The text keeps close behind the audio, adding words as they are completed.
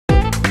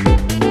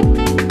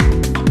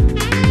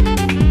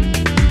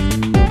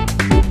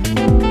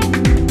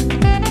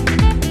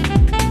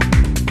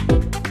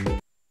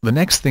The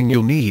next thing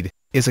you'll need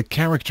is a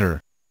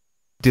character.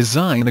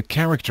 Design a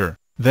character,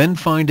 then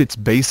find its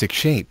basic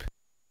shape.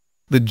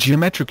 The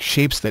geometric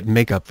shapes that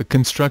make up the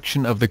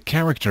construction of the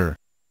character.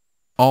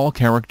 All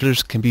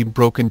characters can be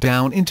broken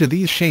down into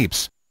these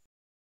shapes.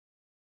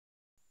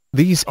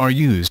 These are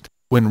used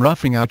when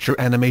roughing out your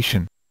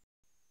animation.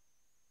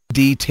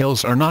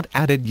 Details are not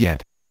added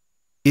yet.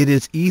 It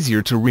is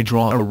easier to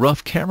redraw a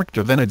rough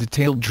character than a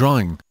detailed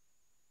drawing.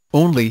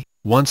 Only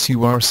once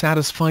you are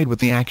satisfied with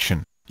the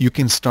action, you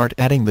can start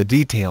adding the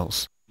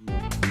details.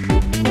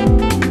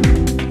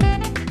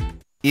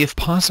 If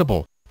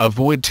possible,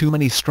 avoid too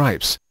many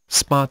stripes,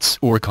 spots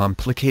or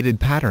complicated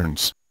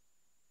patterns.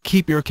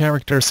 Keep your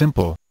character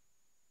simple.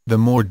 The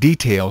more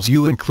details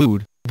you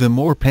include, the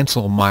more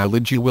pencil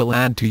mileage you will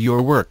add to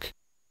your work.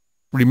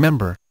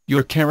 Remember,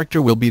 your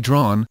character will be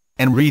drawn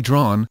and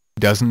redrawn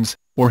dozens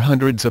or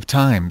hundreds of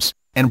times,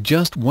 and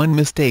just one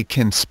mistake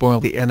can spoil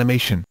the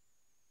animation.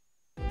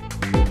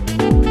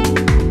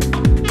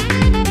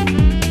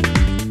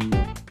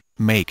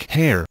 Make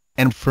hair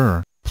and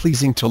fur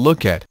pleasing to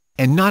look at,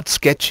 and not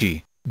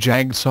sketchy,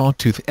 jagged,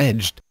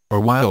 sawtooth-edged, or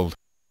wild.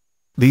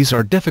 These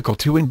are difficult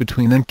to in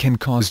between and can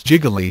cause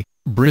jiggly,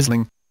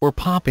 bristling, or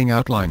popping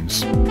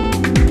outlines.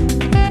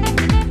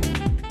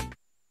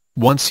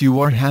 Once you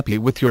are happy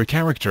with your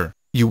character,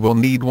 you will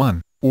need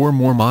one or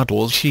more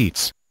model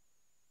sheets.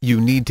 You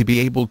need to be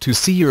able to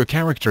see your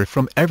character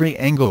from every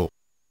angle.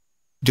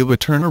 Do a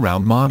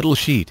turnaround model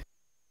sheet.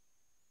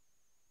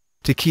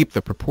 To keep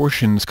the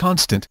proportions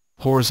constant,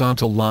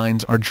 horizontal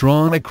lines are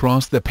drawn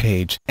across the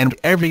page and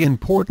every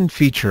important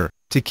feature,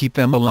 to keep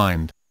them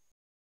aligned.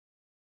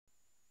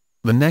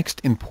 The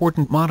next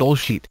important model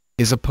sheet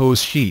is a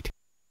pose sheet.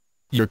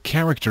 Your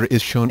character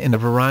is shown in a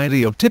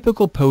variety of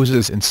typical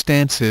poses and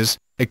stances,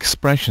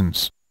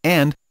 expressions,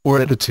 and/or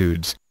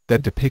attitudes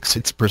that depicts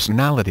its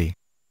personality.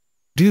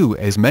 Do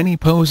as many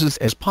poses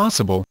as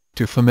possible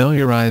to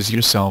familiarize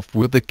yourself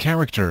with the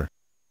character.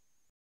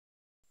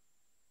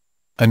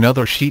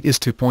 Another sheet is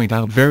to point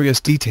out various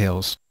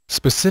details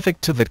specific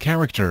to the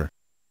character.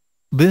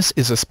 This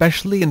is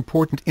especially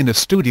important in a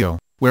studio,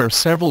 where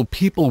several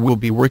people will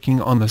be working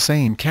on the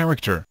same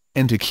character,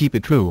 and to keep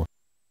it true.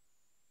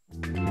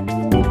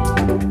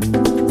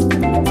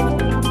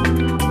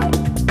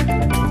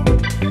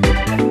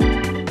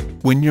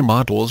 When your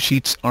model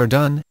sheets are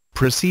done,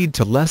 proceed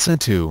to Lesson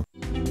 2.